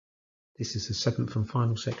This is the seventh and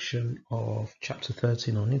final section of chapter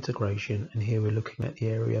 13 on integration, and here we're looking at the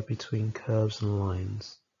area between curves and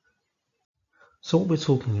lines. So what we're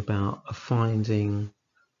talking about are finding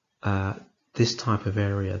this type of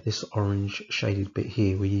area, this orange shaded bit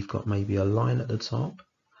here, where you've got maybe a line at the top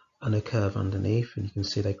and a curve underneath, and you can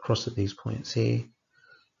see they cross at these points here,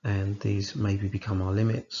 and these maybe become our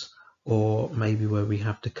limits, or maybe where we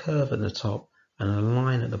have the curve at the top and a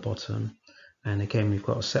line at the bottom. And again, we've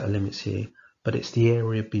got a set of limits here, but it's the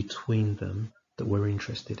area between them that we're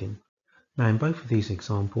interested in. Now, in both of these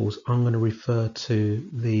examples, I'm going to refer to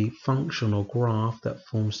the function or graph that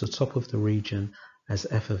forms the top of the region as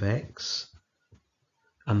f of x,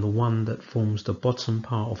 and the one that forms the bottom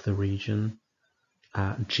part of the region,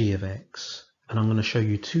 g of x. And I'm going to show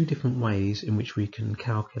you two different ways in which we can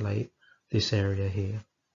calculate this area here.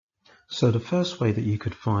 So the first way that you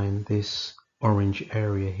could find this orange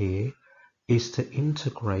area here is to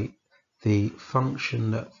integrate the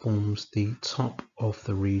function that forms the top of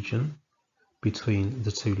the region between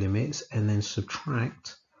the two limits, and then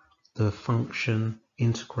subtract the function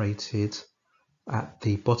integrated at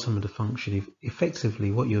the bottom of the function.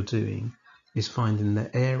 Effectively, what you're doing is finding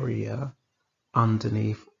the area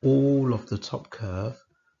underneath all of the top curve,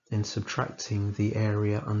 then subtracting the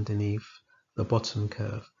area underneath the bottom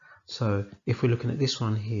curve. So if we're looking at this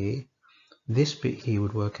one here, this bit here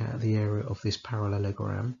would work out the area of this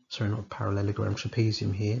parallelogram, sorry, not parallelogram,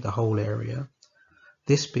 trapezium here, the whole area.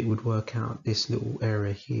 This bit would work out this little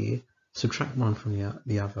area here, subtract one from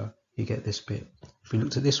the other, you get this bit. If we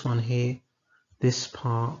looked at this one here, this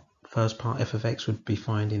part, first part, f of x, would be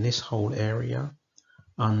finding this whole area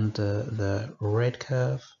under the red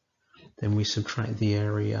curve. Then we subtract the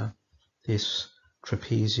area, this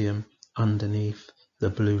trapezium, underneath the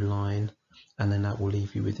blue line, and then that will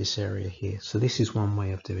leave you with this area here. So this is one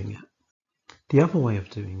way of doing it. The other way of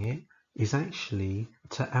doing it is actually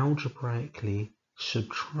to algebraically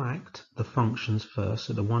subtract the functions first,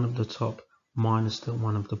 so the one at the top minus the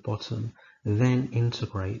one at the bottom, then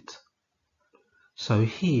integrate. So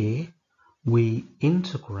here we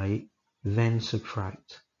integrate, then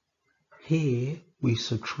subtract. Here we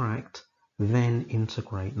subtract, then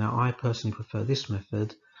integrate. Now I personally prefer this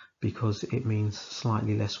method because it means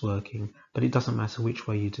slightly less working, but it doesn't matter which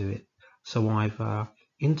way you do it. So either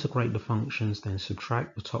integrate the functions, then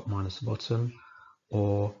subtract the top minus the bottom,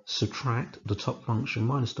 or subtract the top function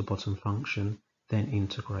minus the bottom function, then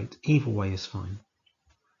integrate. Either way is fine.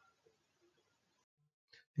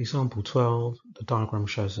 Example 12, the diagram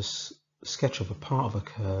shows a sketch of a part of a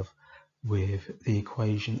curve with the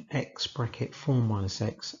equation x bracket 4 minus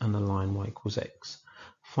x and the line y equals x.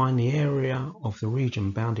 Find the area of the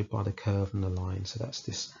region bounded by the curve and the line. So that's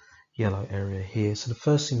this yellow area here. So the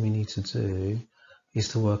first thing we need to do is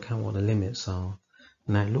to work out what the limits are.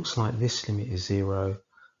 Now it looks like this limit is 0,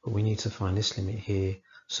 but we need to find this limit here.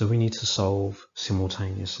 So we need to solve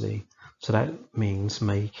simultaneously. So that means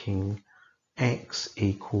making x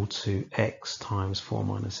equal to x times 4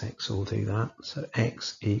 minus x. So we'll do that. So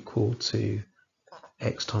x equal to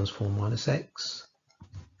x times 4 minus x.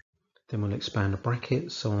 Then we'll expand the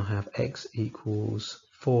bracket. So I'll have x equals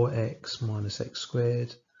 4x minus x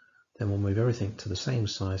squared. Then we'll move everything to the same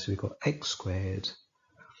side. So we've got x squared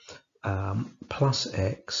plus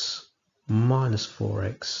x minus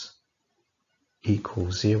 4x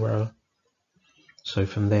equals 0. So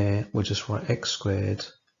from there, we'll just write x squared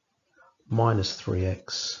minus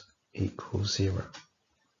 3x equals 0.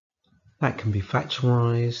 That can be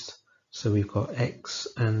factorized. So we've got x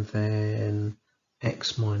and then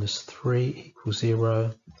x minus 3 equals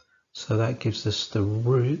 0. So that gives us the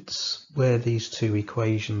roots where these two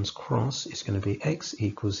equations cross is going to be x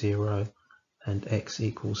equals 0 and x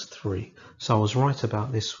equals 3. So I was right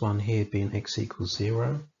about this one here being x equals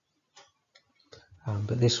 0.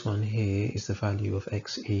 But this one here is the value of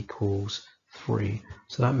x equals 3.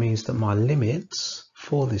 So that means that my limits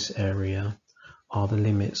for this area are the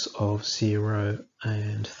limits of 0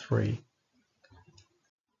 and 3.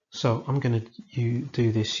 So I'm going to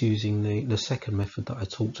do this using the second method that I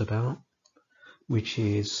talked about, which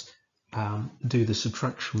is do the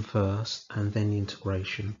subtraction first and then the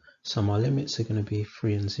integration. So my limits are going to be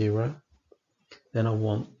 3 and 0. Then I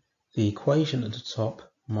want the equation at the top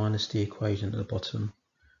minus the equation at the bottom.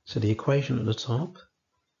 So the equation at the top,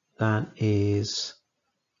 that is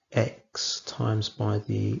x times by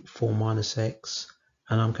the 4 minus x,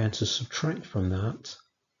 and I'm going to subtract from that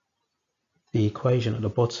the equation at the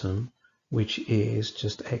bottom, which is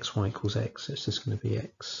just xy equals x. It's just going to be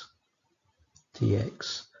x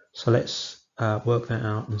dx. So let's work that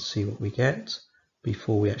out and see what we get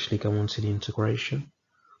before we actually go on to the integration.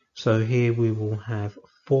 So here we will have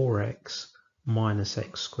 4x minus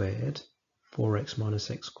x squared. 4x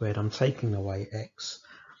minus x squared. I'm taking away x.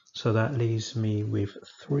 So that leaves me with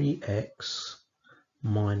 3x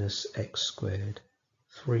minus x squared.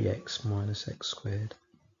 3x minus x squared.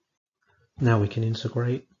 Now we can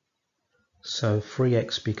integrate. So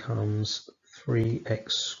 3x becomes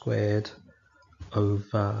 3x squared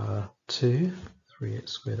over 2. 3x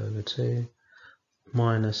squared over 2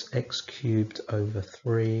 minus x cubed over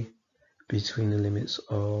 3 between the limits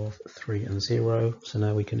of 3 and 0. So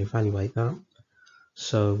now we can evaluate that.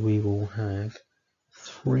 So we will have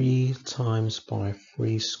 3 times by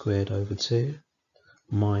 3 squared over 2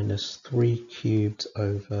 minus 3 cubed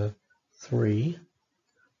over 3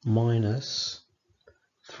 minus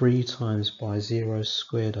 3 times by 0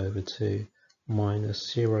 squared over 2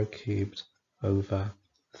 minus 0 cubed over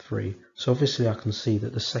 3. So obviously I can see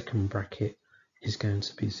that the second bracket is going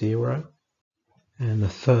to be 0. And the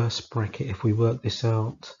first bracket, if we work this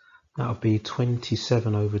out, that would be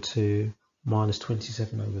 27 over 2 minus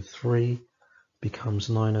 27 over 3 becomes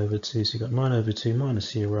 9 over 2. So you've got 9 over 2 minus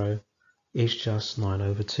 0 is just 9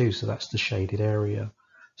 over 2. So that's the shaded area.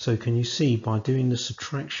 So can you see by doing the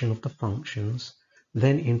subtraction of the functions,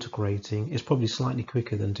 then integrating, it's probably slightly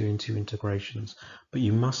quicker than doing two integrations, but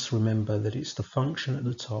you must remember that it's the function at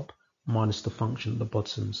the top minus the function at the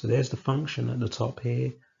bottom. So there's the function at the top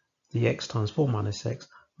here, the x times 4 minus x,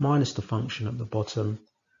 minus the function at the bottom.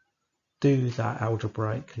 Do that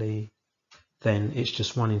algebraically, then it's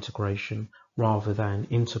just one integration rather than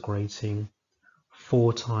integrating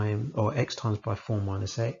 4 times or x times by 4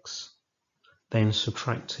 minus x, then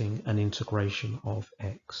subtracting an integration of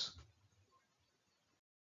x.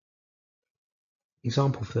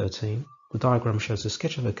 Example 13, the diagram shows a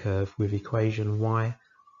sketch of a curve with equation y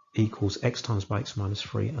equals x times by x minus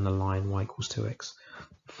 3 and a line y equals 2x.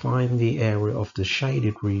 Find the area of the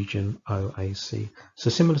shaded region OAC.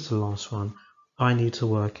 So similar to the last one, I need to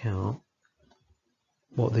work out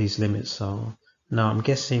what these limits are. Now I'm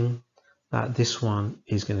guessing that this one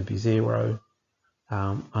is going to be 0.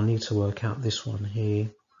 I need to work out this one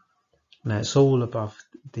here. Now it's all above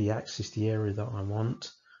the axis, the area that I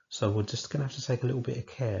want. So we're just going to have to take a little bit of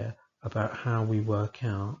care about how we work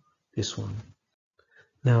out this one.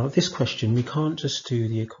 Now this question, we can't just do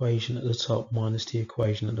the equation at the top minus the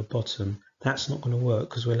equation at the bottom. That's not going to work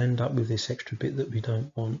because we'll end up with this extra bit that we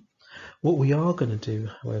don't want. What we are going to do,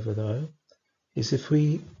 however, though, is if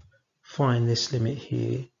we find this limit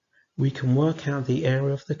here, we can work out the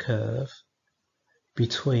area of the curve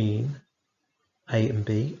between A and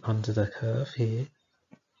B under the curve here,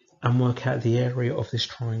 and work out the area of this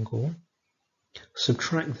triangle,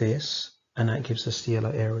 subtract this, and that gives us the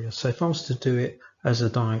yellow area. So if I was to do it as a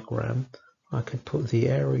diagram, I could put the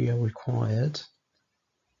area required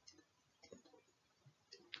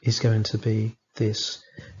is going to be this.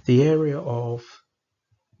 The area of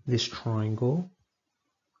this triangle,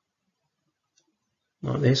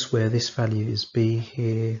 like this, where this value is B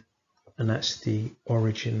here, and that's the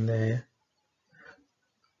origin there.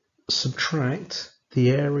 Subtract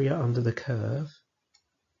the area under the curve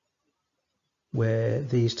where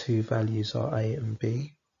these two values are A and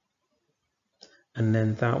B, and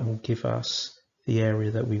then that will give us the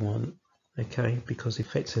area that we want, okay, because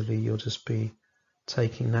effectively you'll just be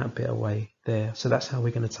taking that bit away there. So that's how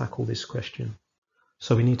we're going to tackle this question.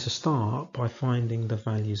 So we need to start by finding the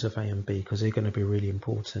values of A and B because they're going to be really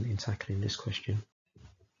important in tackling this question.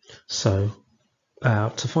 So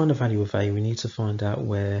to find the value of A, we need to find out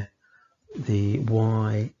where the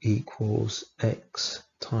y equals x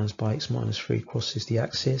times by x minus 3 crosses the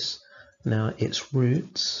axis. Now its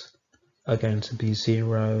roots are going to be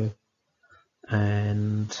 0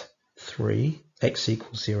 and 3. X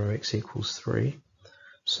equals 0, x equals 3.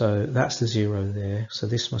 So that's the 0 there. So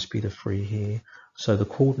this must be the 3 here. So the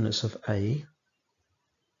coordinates of A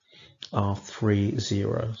are 3,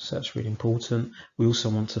 0. So that's really important. We also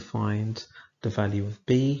want to find the value of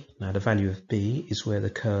B. Now the value of B is where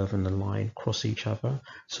the curve and the line cross each other.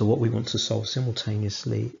 So what we want to solve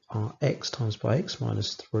simultaneously are x times by x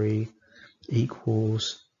minus 3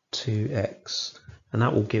 equals 2x. And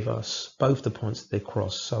that will give us both the points that they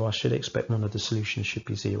cross. So I should expect one of the solutions should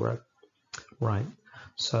be 0. Right.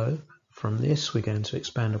 So from this we're going to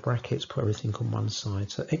expand the brackets, put everything on one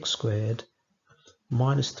side. So x squared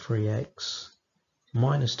minus 3x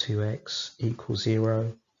minus 2x equals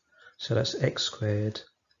 0. So that's x squared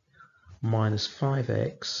minus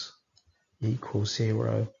 5x equals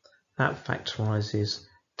 0. That factorizes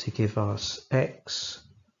to give us x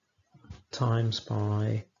times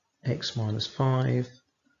by x minus 5.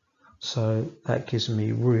 So that gives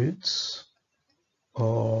me roots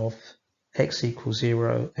of x equals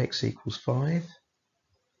 0, x equals 5.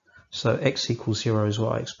 So x equals 0 is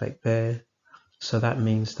what I expect there. So that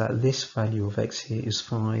means that this value of x here is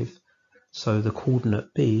 5. So the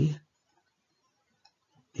coordinate B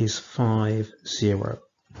is 5, 0.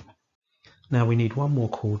 Now we need one more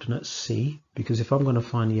coordinate, C, because if I'm going to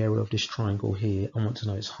find the area of this triangle here, I want to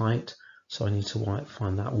know its height. So I need to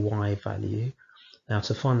find that y value. Now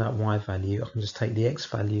to find that y value, I can just take the x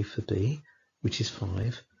value for B, which is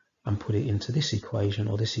 5, and put it into this equation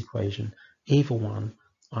or this equation. Either one,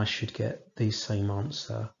 I should get the same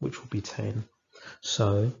answer, which will be 10.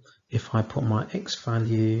 So if I put my x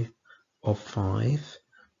value of 5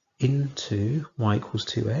 into y equals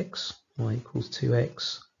 2x,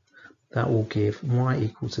 that will give y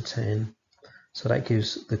equal to 10. So that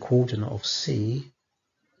gives the coordinate of C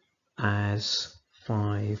as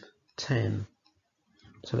 5, 10.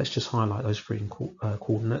 So let's just highlight those three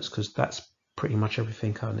coordinates because that's pretty much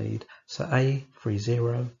everything I need. So A, 3,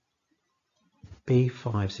 0, B,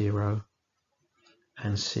 5, 0,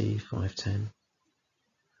 and C, 5, 10.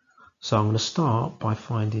 So I'm going to start by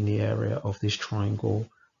finding the area of this triangle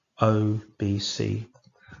OBC.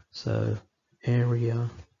 So area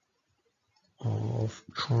of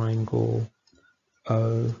triangle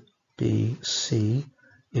OBC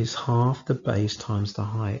is half the base times the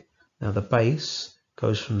height. Now the base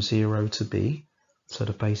goes from 0 to B, so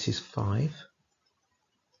the base is 5,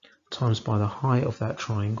 times by the height of that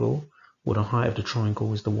triangle. Well, the height of the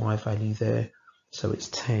triangle is the y value there, so it's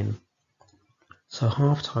 10. So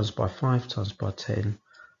half times by 5 times by 10,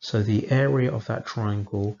 so the area of that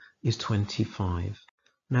triangle is 25.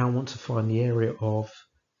 Now I want to find the area of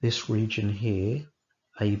this region here,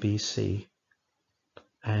 ABC.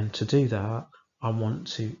 And to do that, I want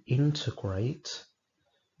to integrate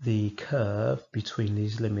the curve between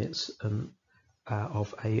these limits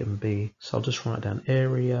of A and B. So I'll just write down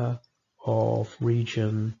area of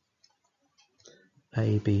region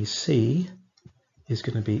ABC is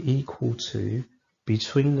going to be equal to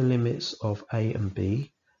between the limits of A and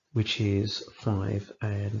B, which is 5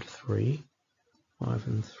 and 3. 5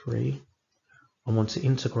 and 3. I want to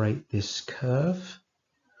integrate this curve,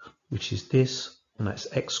 which is this, and that's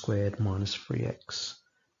x squared minus 3x.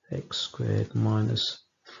 X squared minus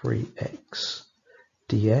 3x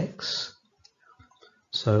dx.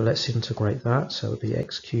 So let's integrate that. So it'll be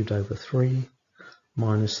x cubed over 3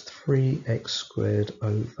 minus 3x squared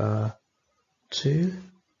over 2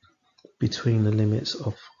 between the limits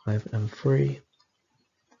of 5 and 3.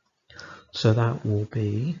 So that will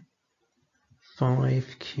be 5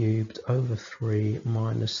 cubed over 3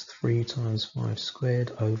 minus 3 times 5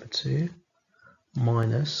 squared over 2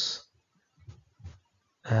 minus,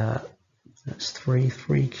 that's 3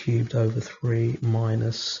 cubed over 3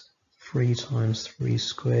 minus 3 times 3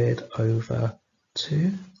 squared over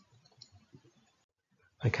 2.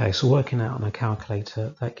 Okay, so working out on a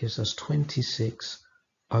calculator, that gives us 26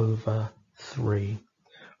 over 3.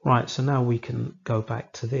 Right, so now we can go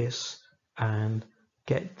back to this and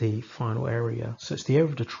get the final area. So it's the area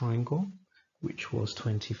of the triangle, which was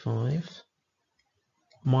 25,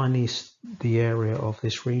 minus the area of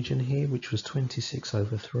this region here, which was 26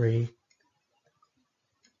 over 3.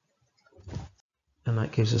 And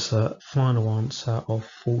that gives us a final answer of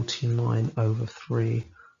 49 over 3.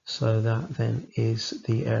 So that then is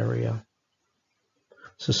the area.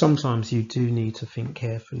 So sometimes you do need to think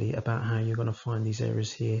carefully about how you're going to find these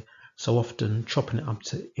areas here. So often chopping it up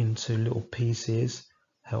into little pieces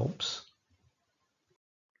helps.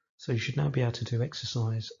 So you should now be able to do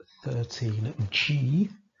exercise 13G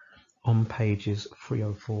on pages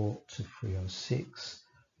 304 to 306.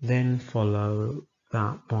 Then follow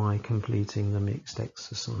that by completing the mixed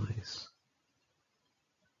exercise.